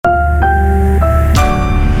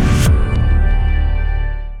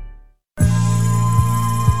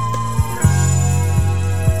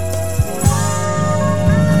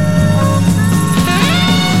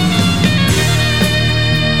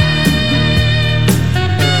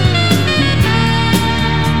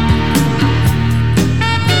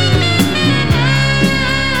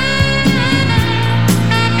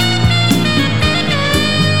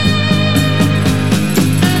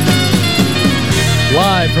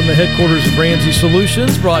Live from the headquarters of Ramsey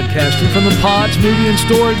Solutions, broadcasting from the Pods Media and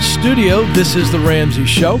Storage Studio. This is The Ramsey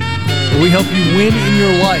Show, where we help you win in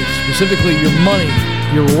your life, specifically your money,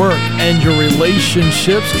 your work, and your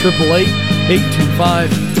relationships.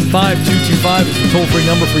 888-825-5225 is the toll-free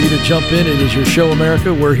number for you to jump in. It is your show,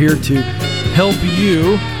 America. We're here to help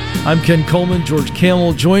you. I'm Ken Coleman. George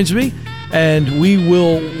Camel joins me, and we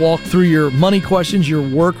will walk through your money questions, your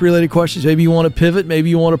work-related questions. Maybe you want to pivot. Maybe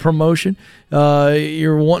you want a promotion.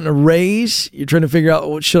 You're wanting a raise. You're trying to figure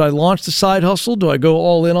out, should I launch the side hustle? Do I go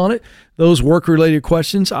all in on it? Those work-related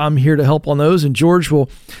questions, I'm here to help on those, and George will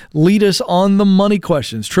lead us on the money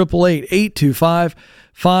questions.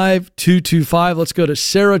 888-825-5225. Let's go to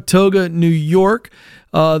Saratoga, New York.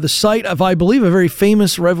 The site of, I believe, a very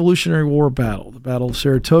famous Revolutionary War battle, the Battle of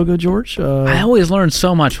Saratoga, George. I always learn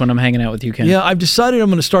so much when I'm hanging out with you, Ken. Yeah, I've decided I'm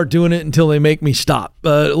going to start doing it until they make me stop.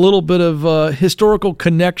 A little bit of historical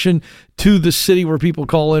connection to the city where people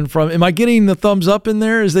call in from. Am I getting the thumbs up in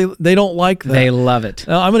there? Is they don't like that? They love it.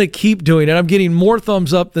 I'm going to keep doing it. I'm getting more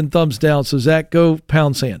thumbs up than thumbs down. So, Zach, go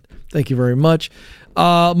pound sand. Thank you very much.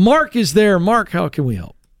 Mark is there. Mark, how can we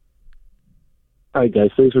help? Hi, guys.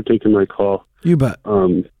 Thanks for taking my call. You bet.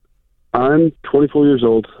 I'm 24 years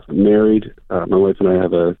old. I'm married. My wife and I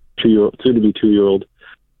have a soon-to-be 2-year-old.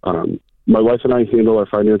 My wife and I handle our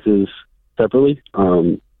finances separately.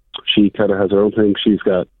 She kind of has her own thing. She's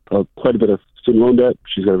got quite a bit of student loan debt.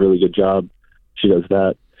 She's got a really good job. She does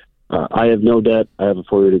that. I have no debt. I have a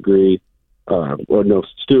 4-year degree, or no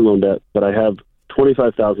student loan debt, but I have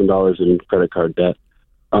 $25,000 in credit card debt.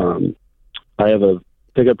 I have a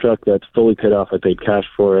pickup truck that's fully paid off. I paid cash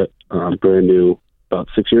for it, brand new, about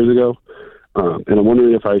 6 years ago. And I'm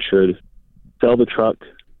wondering if I should sell the truck,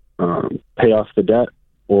 pay off the debt,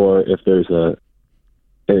 or if there's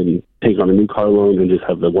and take on a new car loan and just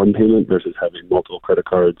have the one payment versus having multiple credit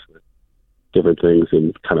cards with different things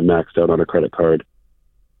and kind of maxed out on a credit card.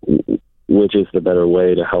 Which is the better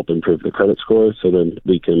way to help improve the credit score, so then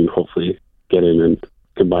we can hopefully get in and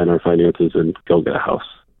combine our finances and go get a house.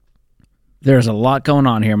 There's a lot going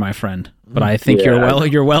on here, my friend, but I think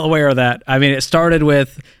you're well aware of that. I mean, it started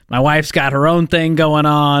with my wife's got her own thing going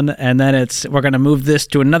on, and then we're going to move this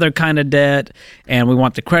to another kind of debt, and we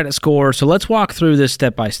want the credit score. So let's walk through this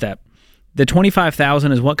step by step. The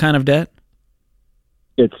 $25,000 is what kind of debt?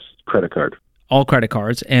 It's credit card. All credit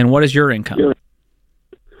cards. And what is your income? Yeah.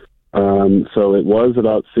 So it was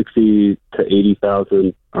about $60,000 to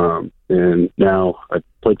 $80,000, and now I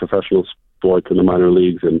play professional sports in the minor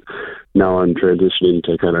leagues, and now I'm transitioning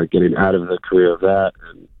to kind of getting out of the career of that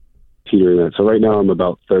and teetering that. So right now I'm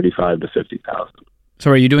about $35,000 to $50,000. So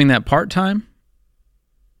are you doing that part time?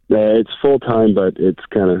 It's full time, but it's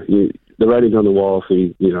kind of the writing's on the wall, so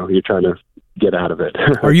you're trying to get out of it.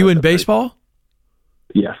 Are you in baseball?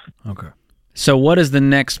 Yes. Okay. So what is the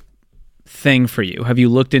next thing for you? Have you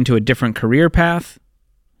looked into a different career path?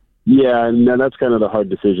 Yeah, and that's kind of the hard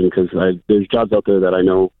decision because there's jobs out there that I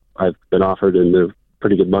know I've been offered and they're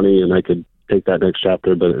pretty good money and I could take that next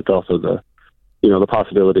chapter, but it's also the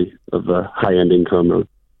possibility of a high-end income or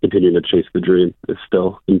continuing to chase the dream is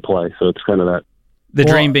still in play. So it's kind of that. The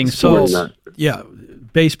dream being sports. Yeah,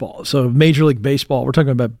 baseball. So Major League Baseball. We're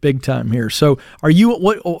talking about big time here. So are you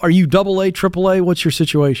AA, AAA? What's your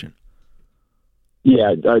situation?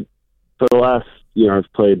 Yeah, for the last, I've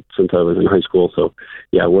played since I was in high school. So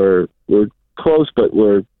yeah, we're close, but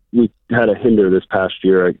we had a hinder this past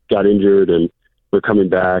year. I got injured and we're coming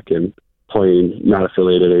back and playing, not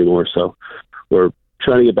affiliated anymore. So we're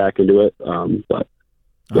trying to get back into it. But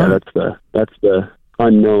yeah, that's the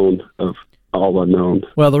unknown of all unknown.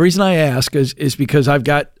 Well, the reason I ask is because I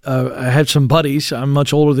had some buddies. I'm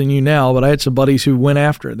much older than you now, but I had some buddies who went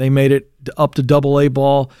after it. They made it up to AA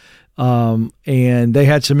ball. And they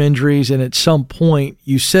had some injuries. And at some point,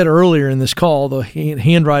 you said earlier in this call, the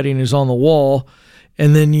handwriting is on the wall.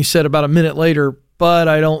 And then you said about a minute later, but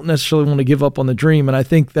I don't necessarily want to give up on the dream. And I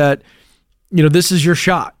think that, this is your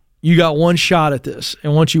shot. You got one shot at this.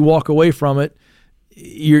 And once you walk away from it,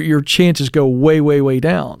 your chances go way, way, way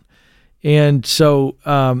down. And so,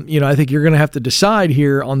 I think you're going to have to decide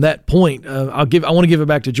here on that point. I want to give it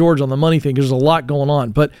back to George on the money thing because there's a lot going on.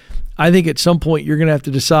 But I think at some point you're going to have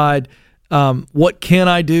to decide what can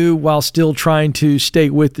I do while still trying to stay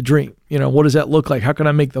with the dream. What does that look like? How can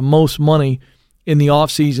I make the most money in the off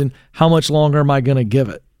season? How much longer am I going to give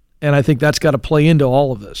it? And I think that's got to play into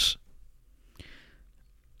all of this.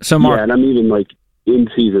 So, Mark, yeah, and I'm even in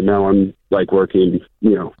season now. I'm working,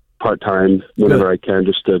 part-time whenever I can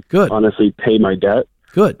just to honestly pay my debt.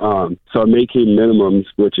 Good. So I'm making minimums,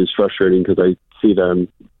 which is frustrating because I see them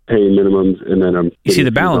paying minimums and then you see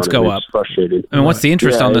the balance go up. It's frustrating. I mean, what's the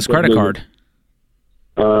interest on this credit card?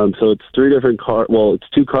 So it's 3 different cards. Well, it's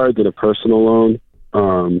 2 cards and a personal loan.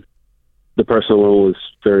 The personal loan was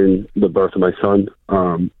during the birth of my son.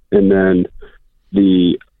 And then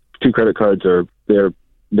the 2 credit cards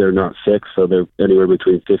they're not fixed, so they're anywhere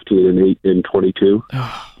between 15 and 8 and 22.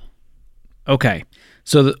 Okay.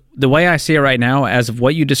 So the way I see it right now, as of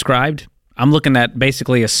what you described, I'm looking at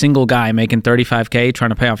basically a single guy making $35K trying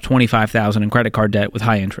to pay off $25,000 in credit card debt with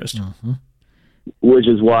high interest. Mm-hmm. Which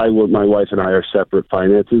is why my wife and I are separate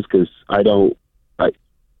finances, because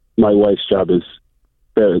my wife's job is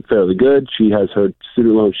fairly good. She has her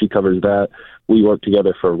student loan. She covers that. We work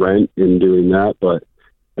together for rent in doing that. But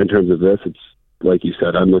in terms of this, it's like you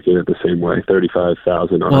said, I'm looking at it the same way,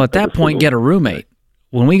 $35,000. Well, at that point, get a roommate.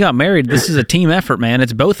 When we got married, this is a team effort, man.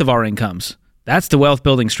 It's both of our incomes. That's the wealth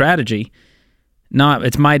building strategy.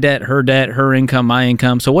 It's my debt, her income, my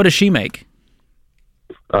income. So what does she make?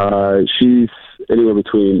 She's anywhere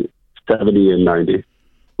between 70 and 90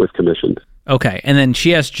 with commissions. Okay, and then she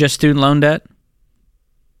has just student loan debt?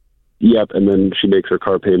 Yep, and then she makes her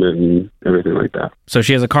car payment and everything like that. So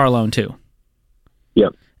she has a car loan too?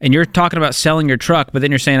 Yep. And you're talking about selling your truck, but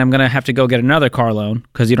then you're saying I'm going to have to go get another car loan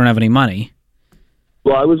because you don't have any money.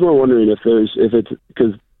 Well, I was more wondering if it's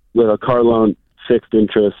because with a car loan, fixed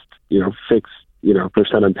interest, fixed,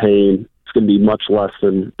 percent I'm paying, it's going to be much less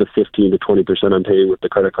than the 15 to 20% I'm paying with the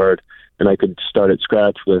credit card. And I could start at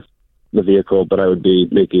scratch with the vehicle, but I would be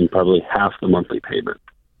making probably half the monthly payment.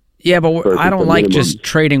 Yeah, but I don't like just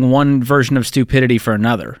trading one version of stupidity for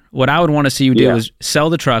another. What I would want to see you do is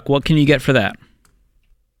sell the truck. What can you get for that?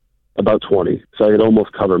 About 20. So I could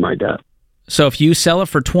almost cover my debt. So if you sell it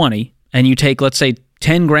for 20 and you take, let's say,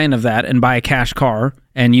 10 grand of that and buy a cash car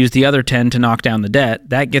and use the other 10 to knock down the debt,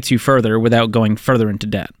 that gets you further without going further into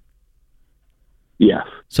debt. Yeah.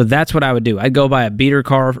 So that's what I would do. I'd go buy a beater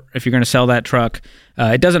car if you're going to sell that truck.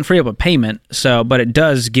 It doesn't free up a payment, but it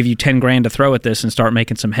does give you 10 grand to throw at this and start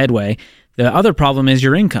making some headway. The other problem is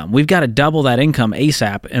your income. We've got to double that income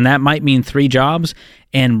ASAP, and that might mean 3 jobs.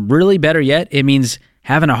 And really better yet, it means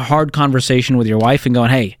having a hard conversation with your wife and going,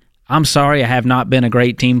 hey, I'm sorry I have not been a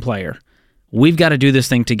great team player. We've got to do this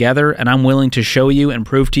thing together, and I'm willing to show you and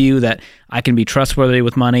prove to you that I can be trustworthy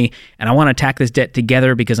with money, and I want to attack this debt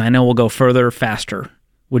together because I know we'll go further faster.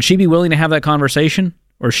 Would she be willing to have that conversation,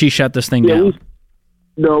 or she shut this thing down?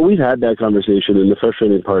 We've had that conversation, and the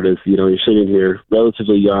frustrating part is, you're sitting here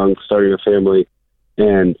relatively young, starting a family,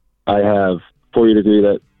 and I have 4-year degree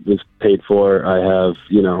that was paid for. I have,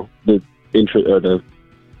 the interest or the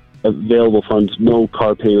available funds, no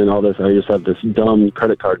car payment, all this. I just have this dumb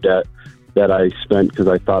credit card debt that I spent because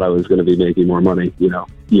I thought I was going to be making more money,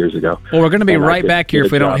 years ago. Well, we're going to be right back here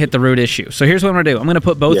if we don't hit the root issue. So here's what I'm going to do. I'm going to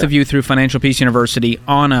put both of you through Financial Peace University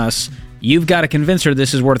on us. You've got to convince her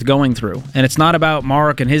this is worth going through. And it's not about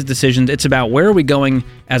Mark and his decisions. It's about where are we going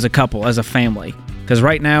as a couple, as a family. Because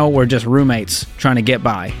right now we're just roommates trying to get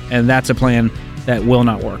by. And that's a plan that will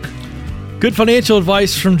not work. Good financial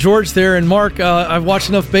advice from George there. And Mark, I've watched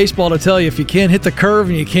enough baseball to tell you, if you can't hit the curve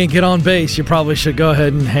and you can't get on base, you probably should go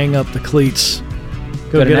ahead and hang up the cleats.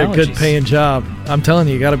 Go get a good paying job. I'm telling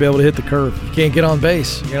you, you got to be able to hit the curve. If you can't get on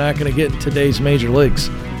base, you're not going to get in today's major leagues.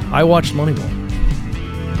 I watched Moneyball.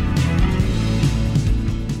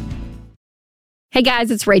 Hey guys,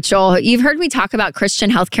 it's Rachel. You've heard me talk about Christian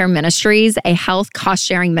Healthcare Ministries, a health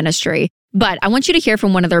cost-sharing ministry. But I want you to hear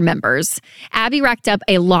from one of their members. Abby racked up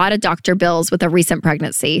a lot of doctor bills with a recent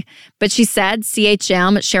pregnancy, but she said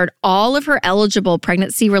CHM shared all of her eligible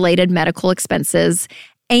pregnancy-related medical expenses,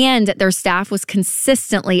 and their staff was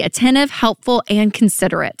consistently attentive, helpful, and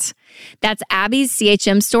considerate. That's Abby's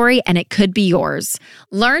CHM story, and it could be yours.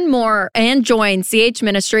 Learn more and join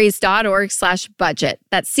chministries.org/budget.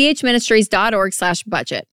 That's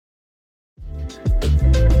chministries.org/budget.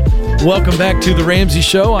 Welcome back to The Ramsey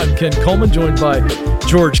Show. I'm Ken Coleman, joined by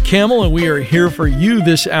George Kamel, and we are here for you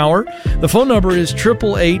this hour. The phone number is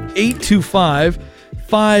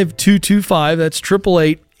 888-825-5225. That's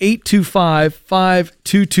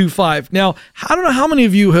 888-825-5225. Now, I don't know how many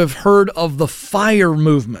of you have heard of the FIRE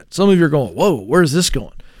movement. Some of you are going, whoa, where's this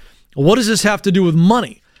going? What does this have to do with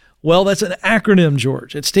money? Well, that's an acronym,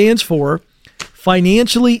 George. It stands for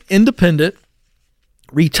Financially Independent,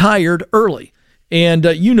 Retired Early. And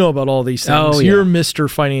you know about all these things. Oh, yeah. You're Mr.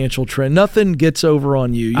 Financial Trend. Nothing gets over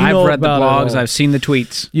on you. I've read the blogs. I've seen the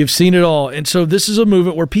tweets. You've seen it all. And so this is a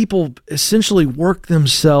movement where people essentially work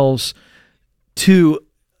themselves to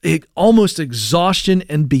almost exhaustion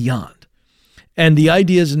and beyond. And the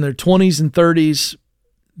idea is in their 20s and 30s,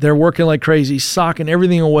 they're working like crazy, socking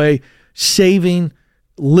everything away, saving,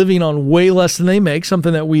 living on way less than they make,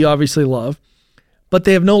 something that we obviously love, but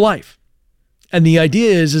they have no life. And the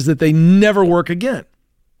idea is that they never work again.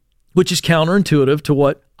 which is counterintuitive to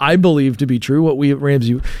what I believe to be true, what we at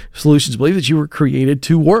Ramsey Solutions believe, that you were created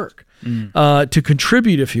to work, to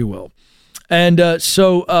contribute, if you will. And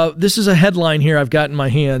so this is a headline here I've got in my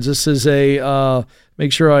hands. This is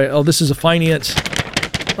this is a finance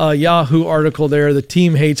Yahoo article there. The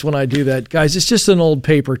team hates when I do that. Guys, it's just an old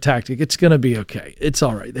paper tactic. It's going to be okay. It's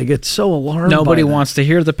all right. They get so alarmed. Nobody wants to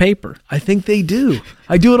hear the paper. I think they do.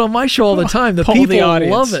 I do it on my show all the time. The people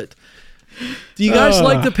love it. Do you guys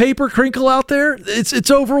like the paper crinkle out there? It's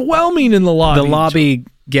overwhelming in the lobby. The lobby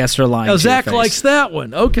guests are lying. Zach likes that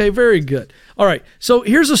one. Okay, very good. All right, so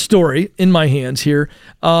here's a story in my hands here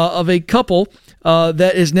of a couple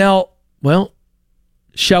that is now, well,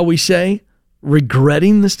 shall we say,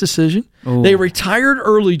 regretting this decision. Ooh. They retired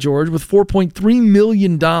early, George, with $4.3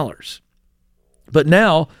 million. But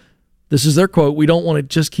now, this is their quote, we don't want to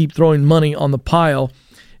just keep throwing money on the pile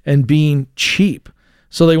and being cheap.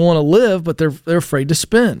 So they want to live, but they're afraid to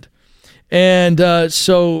spend. And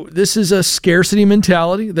so this is a scarcity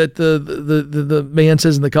mentality that the man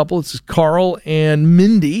says in the couple. It's Carl and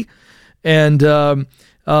Mindy. And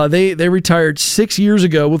they retired 6 years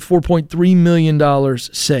ago with $4.3 million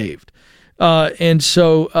saved. And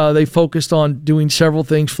so they focused on doing several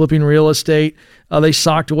things, flipping real estate. They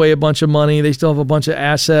socked away a bunch of money. They still have a bunch of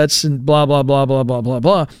assets and blah, blah, blah, blah, blah, blah,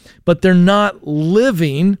 blah. But they're not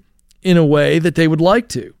living in a way that they would like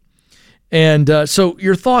to. And so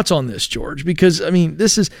your thoughts on this, George? Because, I mean,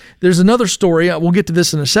 there's another story. We'll get to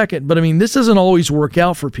this in a second. But, I mean, this doesn't always work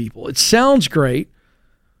out for people. It sounds great,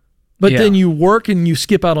 but then you work and you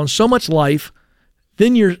skip out on so much life.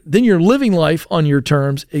 Then you're living life on your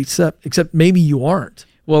terms, except maybe you aren't.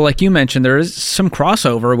 Well, like you mentioned, there is some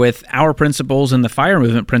crossover with our principles and the FIRE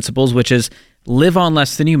movement principles, which is live on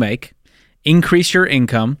less than you make, increase your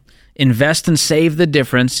income, invest and save the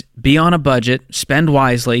difference, be on a budget, spend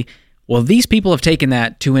wisely. Well, these people have taken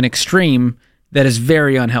that to an extreme that is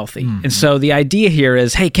very unhealthy. Mm-hmm. And so the idea here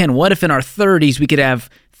is, hey, Ken, what if in our 30s we could have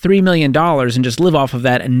 $3 million and just live off of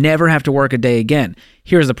that and never have to work a day again?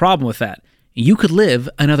 Here's the problem with that. You could live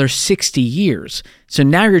another 60 years. So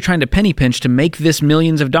now you're trying to penny pinch to make this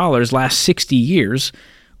millions of dollars last 60 years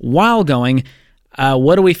while going,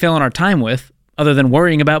 what do we fill in our time with other than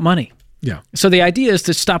worrying about money? Yeah. So the idea is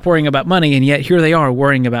to stop worrying about money, and yet here they are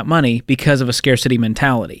worrying about money because of a scarcity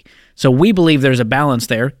mentality. So we believe there's a balance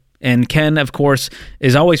there. And Ken, of course,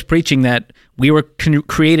 is always preaching that we were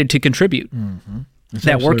created to contribute,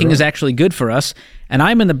 that working right. is actually good for us. And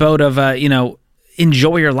I'm in the boat of,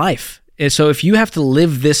 enjoy your life. So if you have to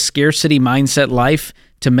live this scarcity mindset life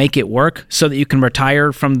to make it work so that you can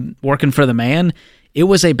retire from working for the man, it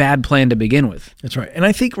was a bad plan to begin with. That's right. And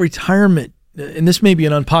I think retirement, and this may be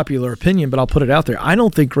an unpopular opinion, but I'll put it out there. I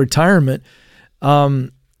don't think retirement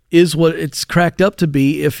is what it's cracked up to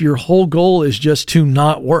be if your whole goal is just to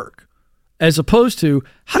not work, as opposed to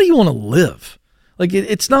how do you want to live? Like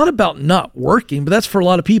it's not about not working, but that's for a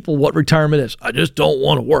lot of people what retirement is. I just don't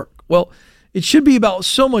want to work. Well, it should be about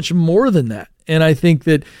so much more than that. And I think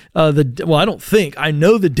that I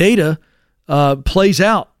know the data plays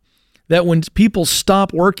out that when people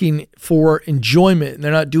stop working for enjoyment and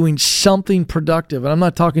they're not doing something productive, and I'm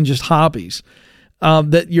not talking just hobbies,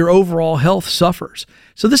 that your overall health suffers.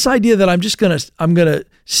 So this idea that I'm going to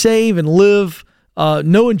save and live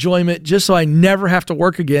no enjoyment just so I never have to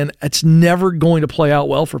work again, it's never going to play out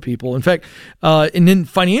well for people. In fact, and then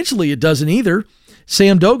financially it doesn't either.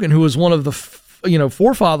 Sam Dogan, who was one of the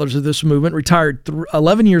forefathers of this movement, retired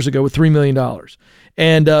 11 years ago with $3 million.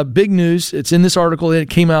 And big news, it's in this article, it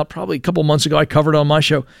came out probably a couple months ago, I covered it on my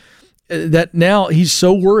show, that now he's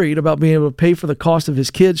so worried about being able to pay for the cost of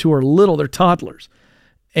his kids who are little, they're toddlers.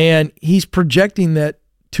 And he's projecting that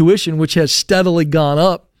tuition, which has steadily gone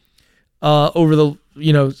up over the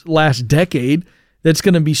last decade, that's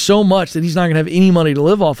going to be so much that he's not going to have any money to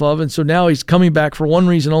live off of. And so now he's coming back for one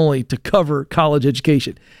reason only, to cover college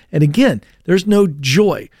education. And again, there's no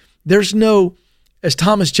joy. There's no, as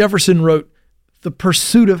Thomas Jefferson wrote, the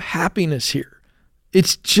pursuit of happiness here.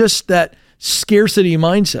 It's just that scarcity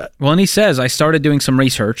mindset. Well, and he says, I started doing some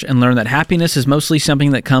research and learned that happiness is mostly something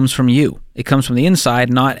that comes from you. It comes from the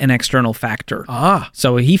inside, not an external factor.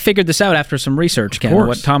 So he figured this out after some research, Ken,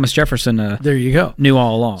 what Thomas Jefferson there you go. knew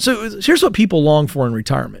all along. So here's what people long for in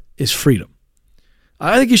retirement is freedom.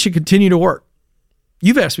 I think you should continue to work.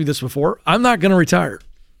 You've asked me this before. I'm not going to retire.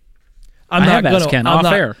 I have asked Ken off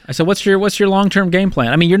air. I said, what's your long-term game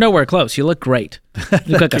plan? I mean, you're nowhere close. You look great. You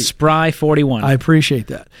look like a spry 41. I appreciate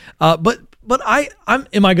that. But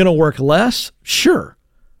am I going to work less? Sure.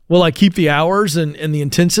 Will I keep the hours and the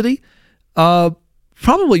intensity?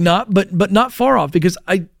 Probably not, but not far off, because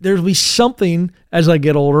there'll be something as I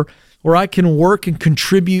get older where I can work and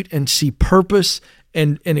contribute and see purpose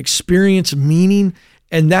and experience meaning,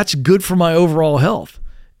 and that's good for my overall health.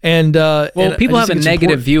 And people have a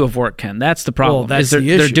negative view of work, Ken. That's the problem. Well, that's the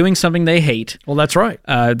issue. They're doing something they hate. Well, that's right.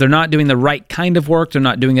 They're not doing the right kind of work. They're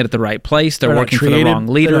not doing it at the right place. They're working for the wrong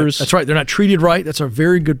leaders. That's right. They're not treated right. That's a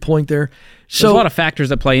very good point there. So, there's a lot of factors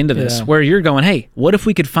that play into this, where you're going, hey, what if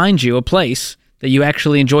we could find you a place that you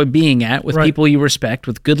actually enjoy being at with people you respect,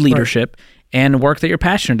 with good leadership, and work that you're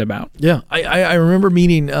passionate about? Yeah. I remember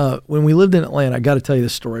meeting, when we lived in Atlanta, I got to tell you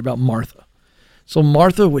this story about Martha. So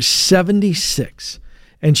Martha was 76.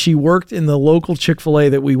 And she worked in the local Chick-fil-A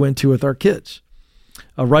that we went to with our kids,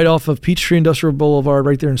 right off of Peachtree Industrial Boulevard,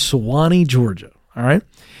 right there in Sewanee, Georgia. All right.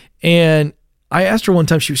 And I asked her one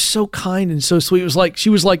time, she was so kind and so sweet.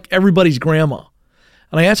 She was like everybody's grandma.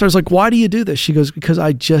 And I asked her, I was like, why do you do this? She goes, because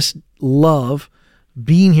I just love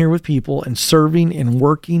being here with people and serving and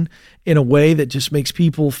working in a way that just makes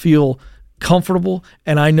people feel comfortable.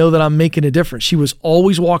 And I know that I'm making a difference. She was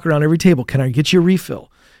always walking around every table. Can I get you a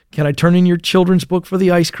refill? Can I turn in your children's book for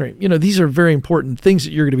the ice cream? These are very important things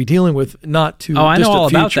that you're going to be dealing with, not to I know all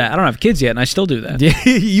about future. that. I don't have kids yet, and I still do that.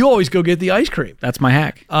 You always go get the ice cream. That's my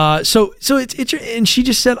hack. So it's and she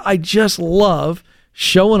just said, I just love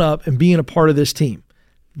showing up and being a part of this team.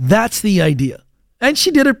 That's the idea. And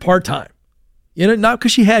she did it part-time. Not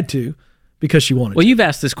because she had to, because she wanted to. Well, you've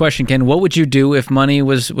asked this question, Ken. What would you do if money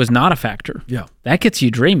was not a factor? Yeah. That gets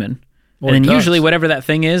you dreaming. Well, and then usually whatever that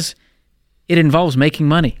thing is, it involves making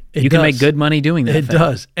money. You can make good money doing that. It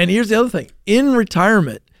does. And here's the other thing. In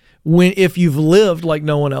retirement, if you've lived like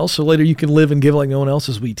no one else, so later you can live and give like no one else,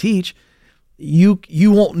 as we teach, you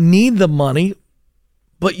won't need the money,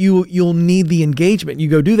 but you'll need the engagement. You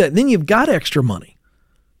go do that. And then you've got extra money.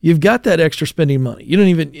 You've got that extra spending money.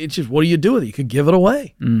 It's just, what do you do with it? You could give it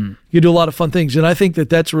away. You do a lot of fun things. And I think that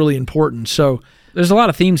that's really important. So there's a lot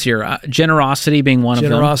of themes here. Generosity being one of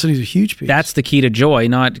them. Generosity is a huge piece. That's the key to joy,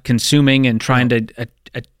 not consuming and trying to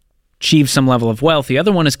achieve some level of wealth. The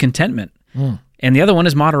other one is contentment. And the other one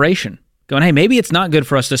is moderation. Going, hey, maybe it's not good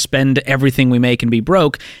for us to spend everything we make and be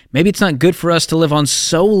broke. Maybe it's not good for us to live on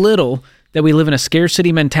so little that we live in a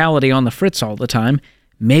scarcity mentality on the fritz all the time.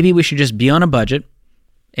 Maybe we should just be on a budget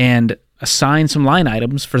and assign some line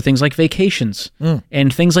items for things like vacations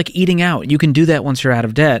and things like eating out. You can do that once you're out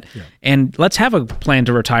of debt. Yeah. And let's have a plan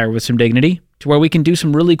to retire with some dignity, to where we can do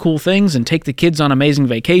some really cool things and take the kids on amazing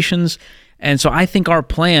vacations. And so I think our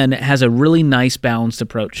plan has a really nice balanced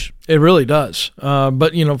approach. It really does.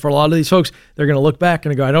 But, for a lot of these folks, they're going to look back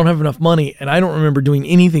and go, I don't have enough money, and I don't remember doing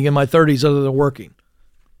anything in my 30s other than working.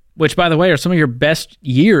 Which, by the way, are some of your best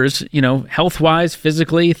years, health-wise,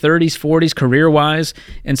 physically, 30s, 40s, career-wise.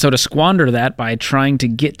 And so to squander that by trying to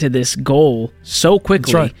get to this goal so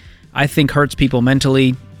quickly, I think hurts people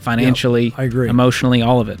mentally, financially, I agree. Emotionally,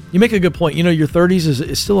 all of it. You make a good point. Your 30s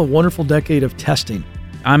is still a wonderful decade of testing.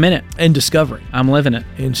 I'm in it. And discovering. I'm living it.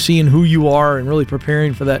 And seeing who you are and really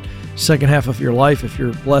preparing for that second half of your life if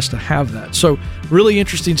you're blessed to have that. So really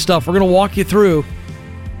interesting stuff. We're going to walk you through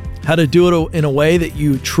how to do it in a way that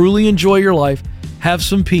you truly enjoy your life, have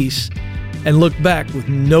some peace, and look back with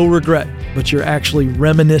no regret, but you're actually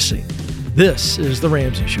reminiscing. This is The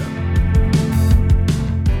Ramsey Show.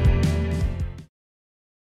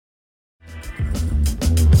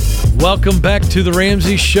 Welcome back to The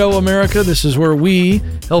Ramsey Show, America. This is where we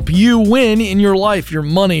help you win in your life, your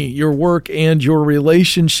money, your work, and your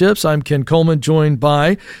relationships. I'm Ken Coleman, joined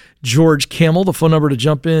by George Camel. The phone number to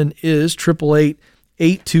jump in is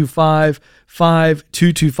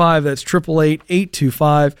 888-825-5225. That's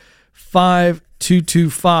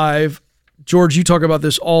 888-825-5225. George, you talk about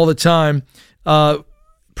this all the time.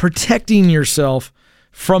 Protecting yourself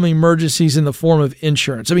from emergencies in the form of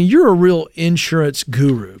insurance. I mean, you're a real insurance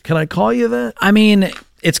guru. Can I call you that? I mean,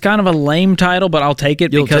 it's kind of a lame title, but I'll take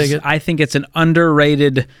it because I think it's an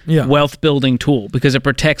underrated wealth-building tool because it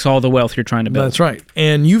protects all the wealth you're trying to build. That's right.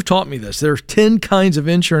 And you've taught me this. There's 10 kinds of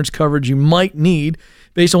insurance coverage you might need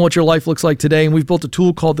based on what your life looks like today. And we've built a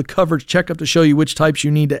tool called the Coverage Checkup to show you which types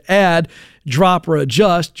you need to add, drop, or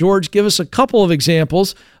adjust. George, give us a couple of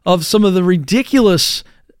examples of some of the ridiculous,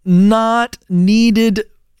 not needed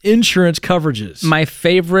insurance coverages. My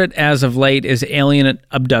favorite as of late is alien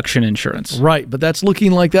abduction insurance. Right, but that's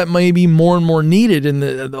looking like that may be more and more needed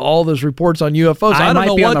in all those reports on UFOs. I don't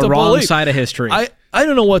know what to believe. I might be on the wrong side of history. I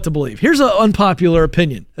don't know what to believe. Here's an unpopular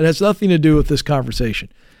opinion. It has nothing to do with this conversation.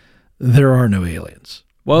 There are no aliens.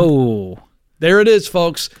 Whoa. There it is,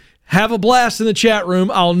 folks. Have a blast in the chat room.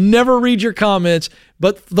 I'll never read your comments,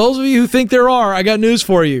 but those of you who think there are, I got news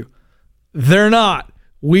for you. They're not.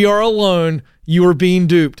 We are alone. You are being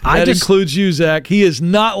duped. That includes you, Zach. He is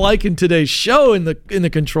not liking today's show in the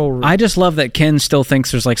control room. I just love that Ken still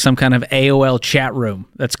thinks there's like some kind of AOL chat room.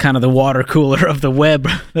 That's kind of the water cooler of the web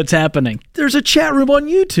that's happening. There's a chat room on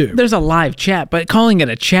YouTube. There's a live chat, but calling it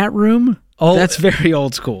a chat room, that's very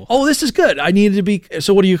old school. Oh, this is good. I needed to be.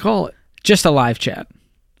 So what do you call it? Just a live chat.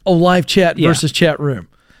 Oh, live chat versus chat room.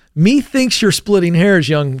 Methinks you're splitting hairs,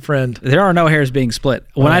 young friend. There are no hairs being split.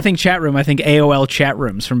 When I think chat room, I think AOL chat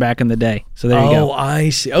rooms from back in the day. So there you go. Oh, I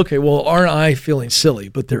see. Okay, well, aren't I feeling silly?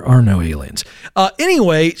 But there are no aliens.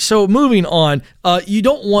 Anyway, so moving on. You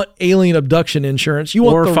don't want alien abduction insurance. You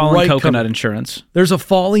want the falling coconut insurance. There's a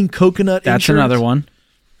falling coconut insurance. That's another one.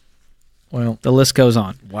 Well, the list goes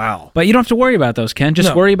on. Wow. But you don't have to worry about those, Ken.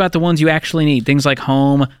 Just worry about the ones you actually need. Things like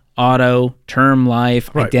home, auto, term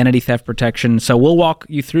life, identity theft protection. So we'll walk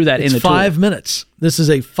you through that in the tool. 5 minutes. This is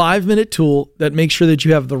a 5-minute tool that makes sure that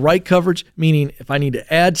you have the right coverage, meaning if I need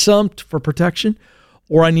to add some for protection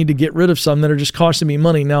or I need to get rid of some that are just costing me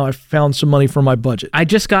money, now I've found some money for my budget. I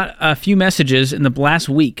just got a few messages in the last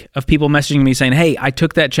week of people messaging me saying, hey, I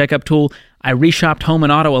took that checkup tool, I reshopped home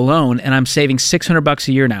and auto alone, and I'm saving $600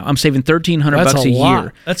 a year now. I'm saving $1,300 a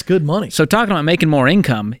year. That's good money. So talking about making more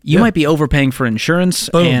income, you might be overpaying for insurance,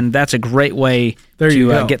 and that's a great way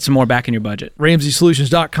to get some more back in your budget.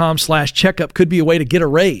 RamseySolutions.com/checkup could be a way to get a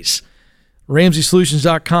raise.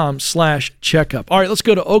 RamseySolutions.com/checkup. All right, let's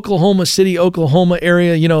go to Oklahoma City, Oklahoma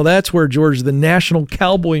area. You know, that's where, George, the National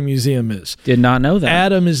Cowboy Museum is. Did not know that.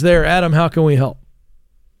 Adam is there. Adam, how can we help?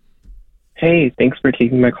 Hey, thanks for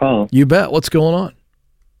taking my call. You bet. What's going on?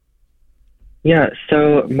 Yeah,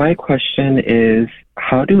 so my question is,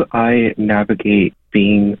 how do I navigate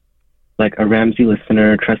being like a Ramsey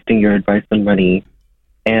listener, trusting your advice on money,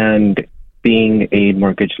 and being a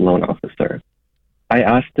mortgage loan officer? I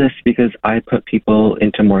ask this because I put people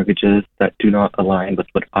into mortgages that do not align with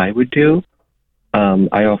what I would do.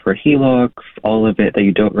 I offer HELOCs, all of it that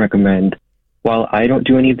you don't recommend. While I don't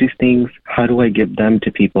do any of these things, how do I give them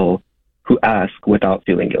to people who ask without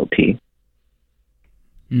feeling guilty?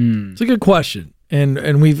 It's a good question, and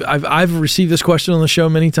I've received this question on the show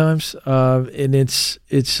many times, and it's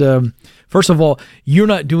first of all, you're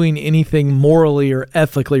not doing anything morally or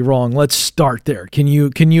ethically wrong. Let's start there. Can you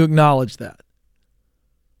acknowledge that?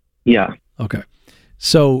 Yeah. Okay.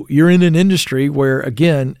 So you're in an industry where,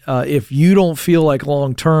 again, if you don't feel like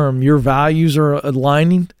long term your values are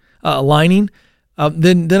aligning, then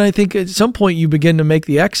I think at some point you begin to make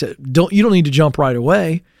the exit. You don't need to jump right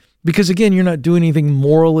away, because again, you're not doing anything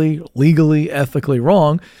morally, legally, ethically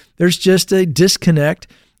wrong. There's just a disconnect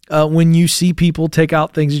when you see people take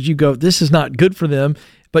out things that you go, this is not good for them,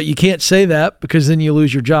 but you can't say that because then you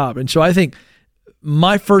lose your job. And so I think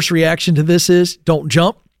my first reaction to this is don't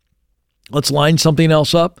jump. Let's line something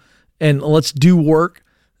else up and let's do work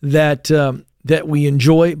that we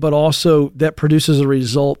enjoy, but also that produces a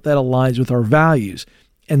result that aligns with our values.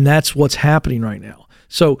 And that's what's happening right now.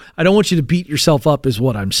 So I don't want you to beat yourself up is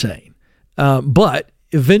what I'm saying. But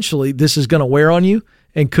eventually this is going to wear on you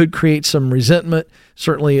and could create some resentment,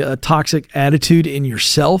 certainly a toxic attitude in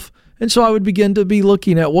yourself. And so I would begin to be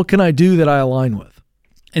looking at what can I do that I align with.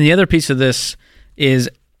 And the other piece of this is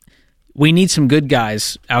we need some good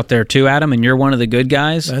guys out there too, Adam, and you're one of the good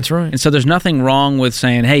guys. That's right. And so there's nothing wrong with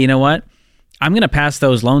saying, hey, you know what? I'm going to pass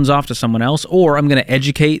those loans off to someone else, or I'm going to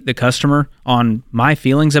educate the customer on my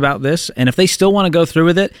feelings about this. And if they still want to go through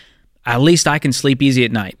with it, at least I can sleep easy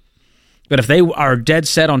at night. But if they are dead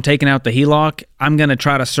set on taking out the HELOC, I'm going to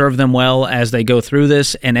try to serve them well as they go through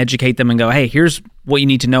this and educate them and go, hey, here's what you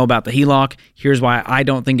need to know about the HELOC. Here's why I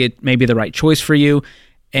don't think it may be the right choice for you.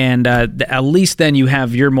 And at least then you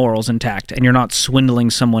have your morals intact and you're not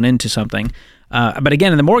swindling someone into something. But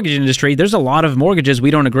again, in the mortgage industry, there's a lot of mortgages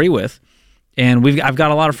we don't agree with. And I've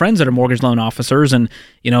got a lot of friends that are mortgage loan officers, and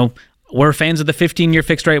we're fans of the 15-year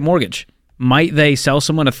fixed rate mortgage. Might they sell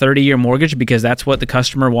someone a 30-year mortgage because that's what the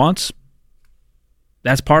customer wants?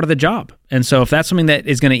 That's part of the job. And so if that's something that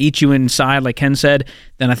is going to eat you inside, like Ken said,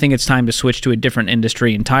 then I think it's time to switch to a different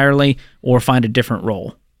industry entirely or find a different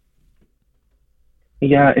role.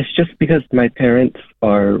 Yeah, it's just because my parents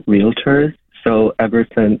are realtors. So ever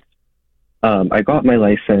since I got my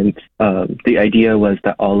license, the idea was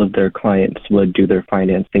that all of their clients would do their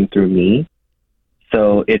financing through me.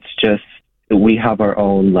 So it's just, we have our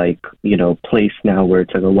own place now where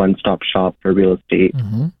it's like a one-stop shop for real estate,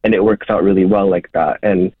 and it works out really well like that.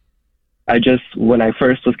 And when I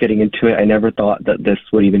first was getting into it, I never thought that this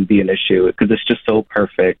would even be an issue because it's just so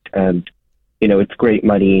perfect and, it's great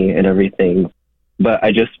money and everything. But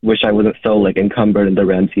I just wish I wasn't so encumbered in the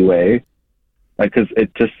Ramsey way, because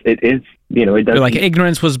it is it doesn't. You're like,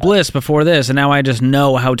 ignorance was bliss before this, and now I just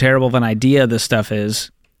know how terrible of an idea this stuff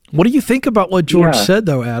is. What do you think about what George said,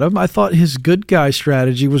 though, Adam? I thought his good guy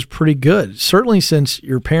strategy was pretty good, certainly since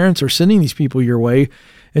your parents are sending these people your way.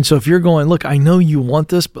 And so if you're going, look, I know you want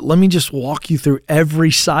this, but let me just walk you through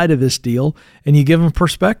every side of this deal, and you give them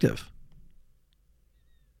perspective.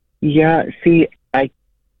 Yeah, see,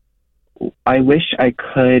 I wish I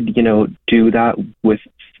could, do that with,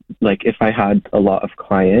 like, if I had a lot of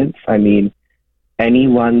clients. I mean,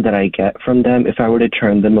 anyone that I get from them, if I were to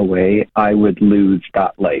turn them away, I would lose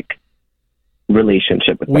that, like,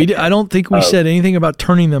 relationship with them. I don't think we said anything about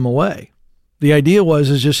turning them away. The idea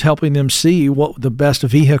is just helping them see what the best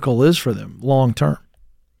vehicle is for them long term.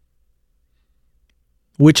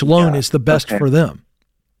 Which loan is the best for them.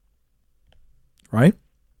 Right?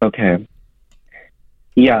 Okay.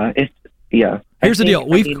 Yeah, Here's the deal.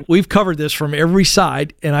 We've covered this from every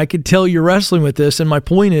side, and I can tell you're wrestling with this. And my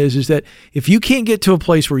point is that if you can't get to a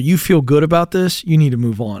place where you feel good about this, you need to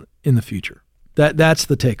move on in the future. That's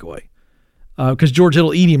the takeaway. Because George,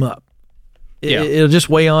 it'll eat him up. It'll just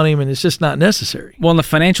weigh on him, and it's just not necessary. Well, and the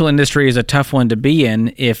financial industry is a tough one to be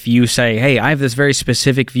in if you say, hey, I have this very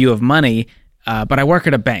specific view of money, but I work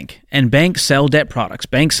at a bank, and banks sell debt products.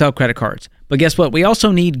 Banks sell credit cards. But guess what? We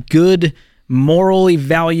also need good, morally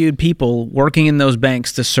valued people working in those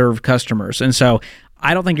banks to serve customers. And so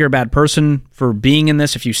I don't think you're a bad person for being in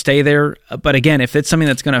this if you stay there. But again, if it's something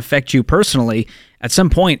that's going to affect you personally, at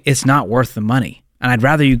some point, it's not worth the money. And I'd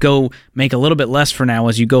rather you go make a little bit less for now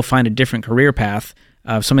as you go find a different career path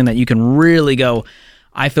of something that you can really go,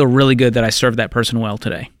 I feel really good that I served that person well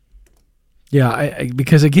today. Yeah,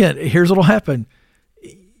 because again, here's what'll happen.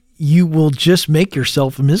 You will just make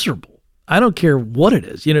yourself miserable. I don't care what it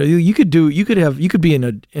is. You could be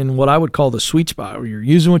in what I would call the sweet spot where you're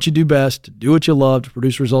using what you do best to do what you love to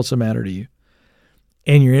produce results that matter to you.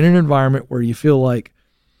 And you're in an environment where you feel like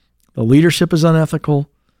the leadership is unethical.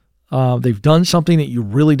 They've done something that you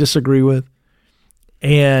really disagree with,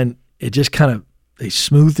 and it just they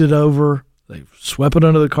smoothed it over. They've swept it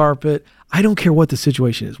under the carpet. I don't care what the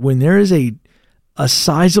situation is. When there is a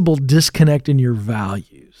sizable disconnect in your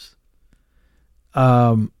values,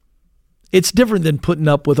 it's different than putting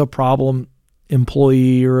up with a problem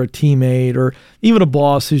employee or a teammate or even a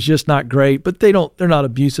boss who's just not great, but they're not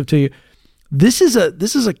abusive to you. This is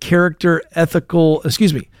a character ethical,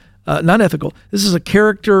 not ethical. This is a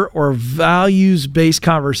character or values-based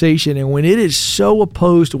conversation. And when it is so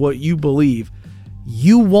opposed to what you believe,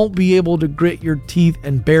 you won't be able to grit your teeth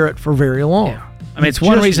and bear it for very long. Yeah. I mean, it's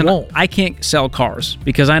one reason I can't sell cars,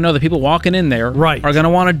 because I know the people walking in there are going to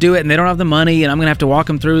want to do it, and they don't have the money, and I'm going to have to walk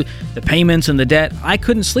them through the payments and the debt. I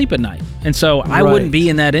couldn't sleep at night. And so I wouldn't be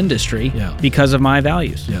in that industry because of my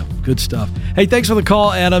values. Yeah, good stuff. Hey, thanks for the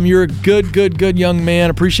call, Adam. You're a good young man.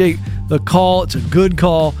 Appreciate the call. It's a good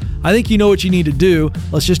call. I think you know what you need to do.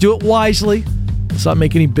 Let's just do it wisely. Let's not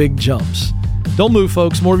make any big jumps. Don't move,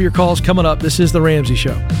 folks. More of your calls coming up. This is The Ramsey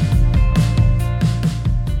Show.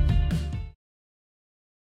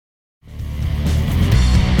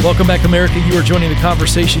 Welcome back, America. You are joining the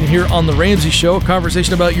conversation here on The Ramsey Show, a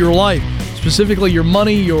conversation about your life, specifically your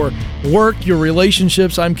money, your work, your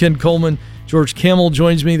relationships. I'm Ken Coleman. George Kamel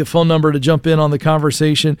joins me. The phone number to jump in on the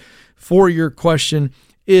conversation for your question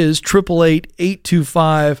is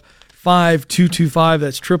 888-825-5225.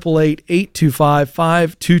 That's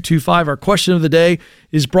 888-825-5225. Our question of the day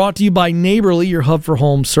is brought to you by Neighborly, your hub for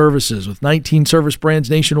home services. With 19 service brands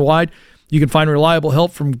nationwide, you can find reliable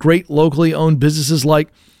help from great locally owned businesses like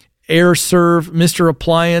AirServe, Mr.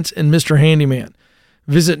 Appliance, and Mr. Handyman.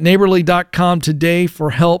 Visit neighborly.com today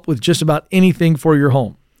for help with just about anything for your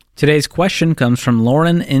home. Today's question comes from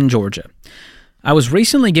Lauren in Georgia. I was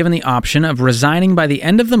recently given the option of resigning by the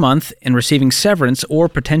end of the month and receiving severance or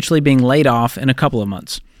potentially being laid off in a couple of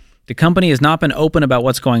months. The company has not been open about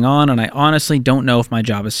what's going on, and I honestly don't know if my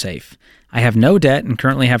job is safe. I have no debt and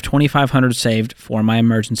currently have $2,500 saved for my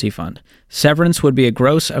emergency fund. Severance would be a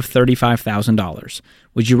gross of $35,000.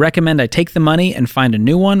 Would you recommend I take the money and find a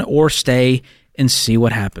new one, or stay and see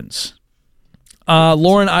what happens?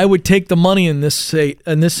 Lauren, I would take the money in this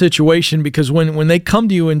situation, because when they come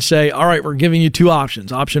to you and say, all right, we're giving you two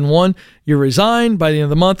options. Option one, you resign. By the end of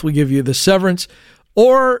the month, we give you the severance.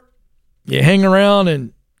 Or you hang around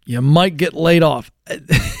and you might get laid off. Let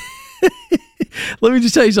me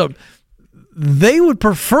just tell you something. They would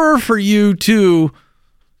prefer for you to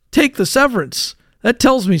take the severance. That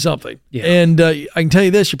tells me something. Yeah. And I can tell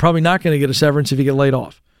you this, you're probably not going to get a severance if you get laid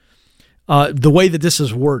off. The way that this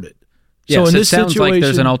is worded. Yeah, so in this it sounds like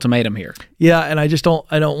there's an ultimatum here. Yeah, and I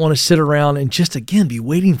don't want to sit around and just, again, be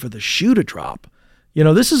waiting for the shoe to drop.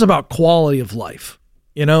 This is about quality of life.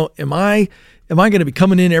 Am I going to be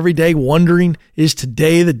coming in every day wondering, is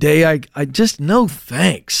today the day I just, no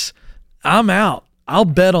thanks. I'm out. I'll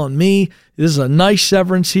bet on me. This is a nice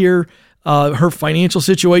severance here. Her financial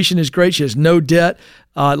situation is great. She has no debt.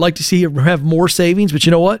 I'd like to see her have more savings, but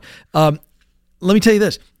you know what? Let me tell you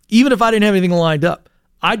this. Even if I didn't have anything lined up,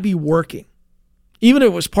 I'd be working. Even if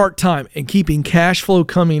it was part-time and keeping cash flow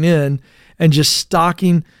coming in and just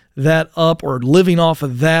stocking that up or living off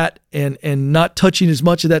of that and not touching as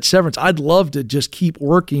much of that severance. I'd love to just keep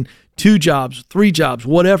working 2 jobs, 3 jobs,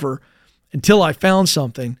 whatever, until I found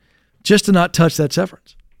something just to not touch that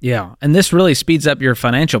severance. Yeah, and this really speeds up your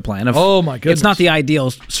financial plan. Oh my goodness. It's not the ideal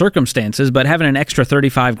circumstances, but having an extra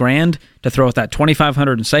 $35,000 to throw at that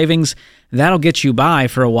 $2,500 in savings, that'll get you by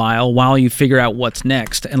for a while you figure out what's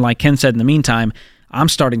next. And like Ken said, in the meantime, I'm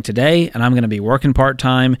starting today, and I'm going to be working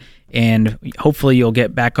part-time, and hopefully you'll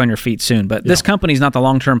get back on your feet soon. But this company's not the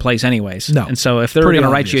long-term place anyways. No. And so if they're going to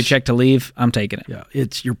write you a check to leave, I'm taking it. Yeah,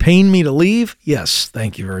 you're paying me to leave? Yes,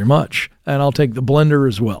 thank you very much. And I'll take the blender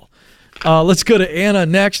as well. Let's go to Anna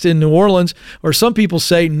next in New Orleans, or some people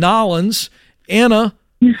say Nolans. Anna,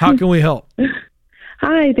 how can we help?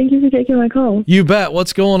 Hi, thank you for taking my call. You bet.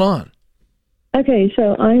 What's going on? Okay,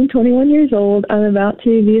 so I'm 21 years old. I'm about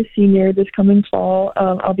to be a senior this coming fall.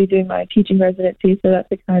 I'll be doing my teaching residency, so that's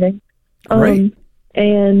exciting. Great.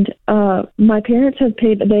 And my parents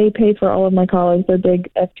they paid for all of my college. They're big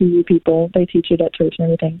F.I.R.E. people. They teach it at church and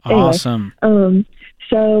everything. Awesome. Anyway,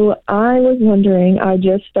 so I was wondering, I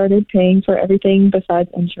just started paying for everything besides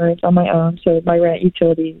insurance on my own. So my rent,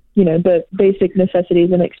 utilities, the basic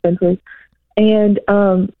necessities and expenses. And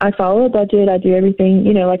I follow a budget. I do everything,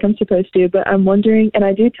 like I'm supposed to. But I'm wondering, and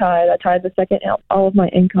I do tithe. I tithe the second all of my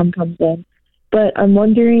income comes in. But I'm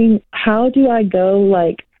wondering, how do I go,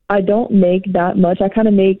 I don't make that much. I kind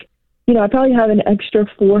of make, I probably have an extra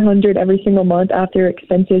 $400 every single month after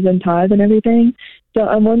expenses and tithe and everything. So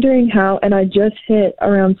I'm wondering how, and I just hit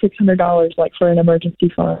around $600 for an emergency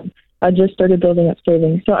fund. I just started building up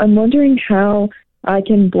savings. So I'm wondering how I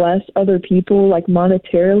can bless other people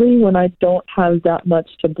monetarily when I don't have that much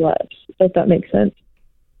to bless, if that makes sense.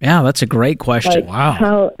 Yeah, that's a great question.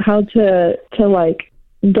 Wow. How to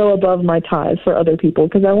go above my tithe for other people,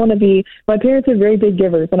 because I want to be, my parents are very big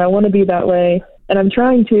givers and I want to be that way, and I'm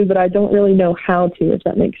trying to, but I don't really know how to, if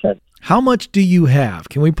that makes sense. How much do you have?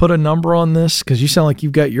 Can we put a number on this? Because you sound like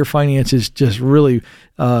you've got your finances just really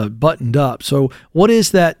buttoned up. So what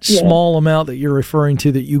is that small amount that you're referring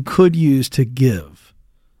to that you could use to give?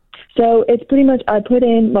 So it's pretty much, I put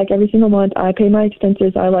in every single month, I pay my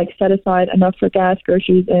expenses. I set aside enough for gas,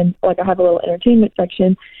 groceries, and I have a little entertainment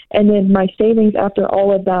section. And then my savings after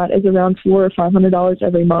all of that is around $400 or $500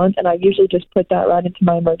 every month. And I usually just put that right into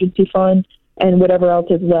my emergency fund. And whatever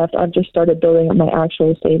else is left, I've just started building up my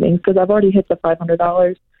actual savings, because I've already hit the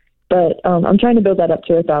 $500. But I'm trying to build that up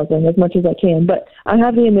to $1,000 as much as I can. But I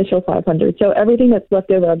have the initial $500. So everything that's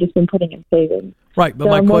left over, I've just been putting in savings. Right. But so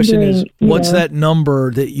my question is, what's that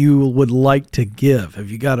number that you would like to give?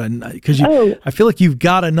 Have you got because I feel like you've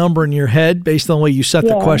got a number in your head based on the way you set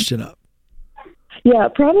the question up. Yeah,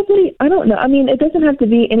 probably. I don't know. I mean, it doesn't have to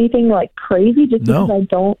be anything crazy, just because I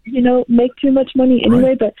don't, make too much money anyway.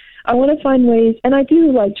 Right. But I want to find ways, and I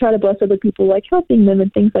do try to bless other people, helping them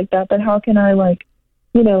and things like that. But how can I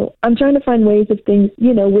I'm trying to find ways of things,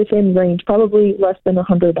 within range, probably less than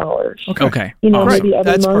 $100. Okay. Maybe every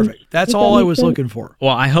That's month. perfect. That's all I was looking for.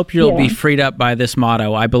 Well, I hope you'll be freed up by this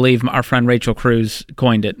motto. I believe our friend Rachel Cruz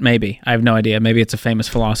coined it. Maybe. I have no idea. Maybe it's a famous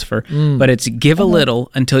philosopher. But it's give a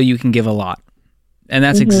little until you can give a lot. And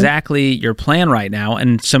that's exactly your plan right now.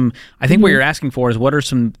 And I think what you're asking for is, what are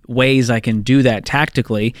some ways I can do that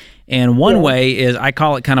tactically? And one way is, I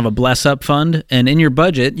call it kind of a bless up fund. And in your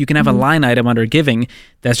budget, you can have a line item under giving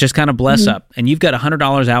that's just kind of bless up. And you've got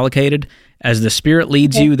 $100 allocated as the Spirit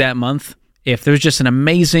leads you that month. If there's just an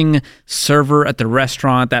amazing server at the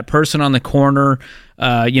restaurant, that person on the corner,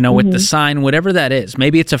 with the sign, whatever that is.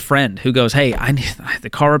 Maybe it's a friend who goes, hey, I need the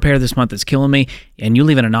car repair this month is killing me, and you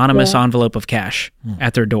leave an anonymous envelope of cash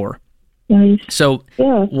at their door. Nice. So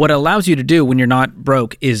what it allows you to do when you're not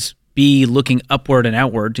broke is be looking upward and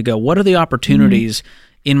outward to go, what are the opportunities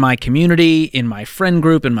in my community, in my friend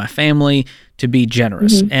group, in my family to be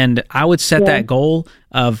generous? And I would set that goal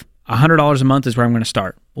of $100 a month is where I'm going to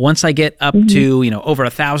start. Once I get up to, over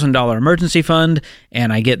 $1,000 emergency fund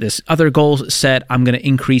and I get this other goal set, I'm going to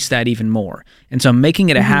increase that even more. And so making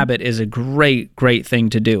it a habit is a great, great thing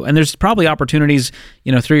to do. And there's probably opportunities,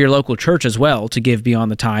 through your local church as well to give beyond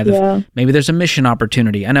the tithe. Yeah. Maybe there's a mission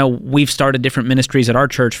opportunity. I know we've started different ministries at our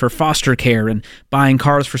church for foster care and buying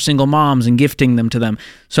cars for single moms and gifting them to them.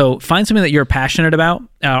 So find something that you're passionate about.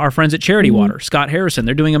 Our friends at Charity Water, Scott Harrison,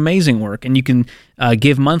 they're doing amazing work, and you can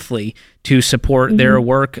give monthly to support their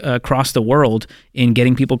work across the world in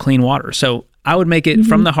getting people clean water. So I would make it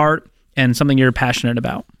from the heart and something you're passionate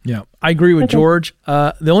about. Yeah, I agree with George.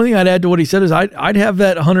 The only thing I'd add to what he said is I'd have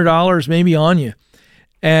that $100 maybe on you,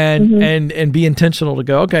 and be intentional to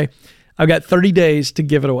go, okay, I've got 30 days to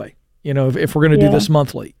give it away. If we're going to do this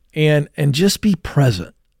monthly, and just be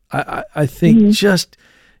present. I think just,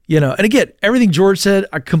 and again, everything George said,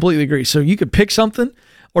 I completely agree. So you could pick something,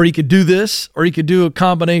 or you could do this, or you could do a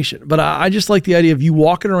combination. But I just like the idea of you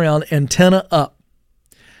walking around antenna up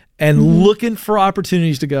and looking for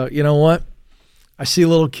opportunities to go, you know what? I see a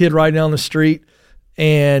little kid riding down the street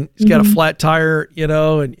and he's got a flat tire,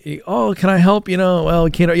 and can I help? Well,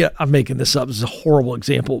 can't. Yeah, I'm making this up. This is a horrible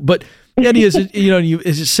example. But the idea is,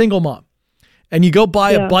 is a single mom, and you go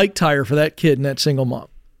buy a bike tire for that kid and that single mom.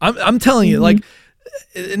 I'm telling you,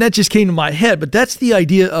 and that just came to my head, but that's the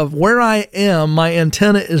idea of where I am, my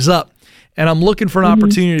antenna is up, and I'm looking for an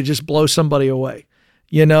opportunity to just blow somebody away.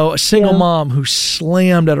 A single mom who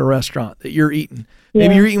slammed at a restaurant that you're eating.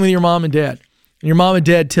 Maybe you're eating with your mom and dad, and your mom and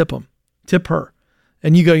dad tip her.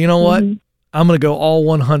 And you go, you know what? I'm going to go all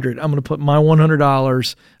 100. I'm going to put my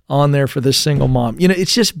 $100 on there for this single mom.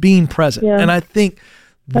 It's just being present. Yeah. And I think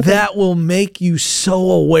that will make you so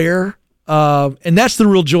aware and that's the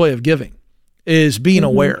real joy of giving, is being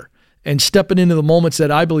aware and stepping into the moments that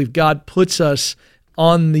I believe God puts us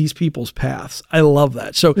on these people's paths. I love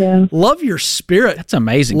that. So love your spirit. That's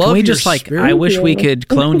amazing. Love Can we your just spirit? I wish we could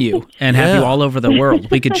clone you and have you all over the world.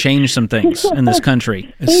 We could change some things in this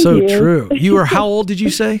country. It's so true. You are, how old did you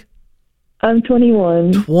say? I'm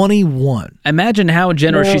 21. 21. Imagine how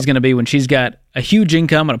generous she's going to be when she's got a huge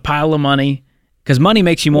income and a pile of money, because money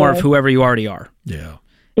makes you more of whoever you already are. Yeah.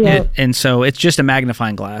 And so it's just a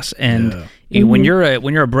magnifying glass. And when you're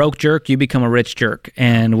a broke jerk, you become a rich jerk.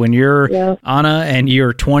 And when you're Anna and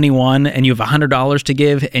you're 21 and you have $100 to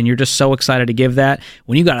give and you're just so excited to give that,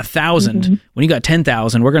 when you got 1,000, when you got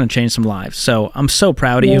 10,000, we're going to change some lives. So I'm so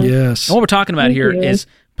proud of you. Yes. And what we're talking about here is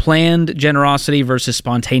planned generosity versus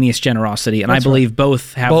spontaneous generosity. And I believe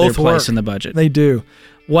both have their place in the budget. They do.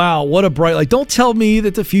 Wow, what a bright light. Don't tell me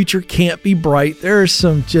that the future can't be bright. There are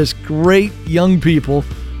some just great young people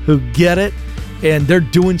who get it, and they're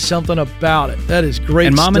doing something about it. That is great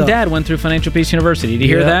And mom stuff. and dad went through Financial Peace University. Did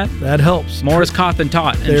you hear that? That helps. More is caught than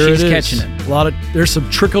taught, and there she's it is. catching it. There's some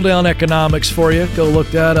trickle-down economics for you. Go look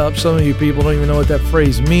that up. Some of you people don't even know what that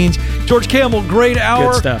phrase means. George Campbell, great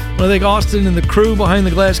hour. Good stuff. I want to thank Austin and the crew behind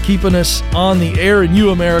the glass keeping us on the air, and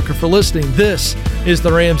you, America, for listening. This is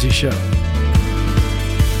The Ramsey Show.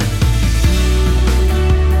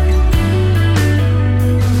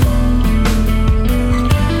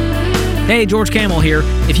 Hey, George Camel here.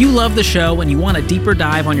 If you love the show and you want a deeper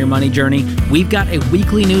dive on your money journey, we've got a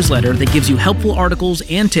weekly newsletter that gives you helpful articles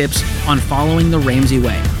and tips on following the Ramsey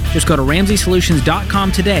way. Just go to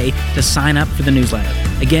RamseySolutions.com today to sign up for the newsletter.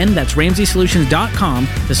 Again, that's RamseySolutions.com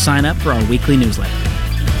to sign up for our weekly newsletter.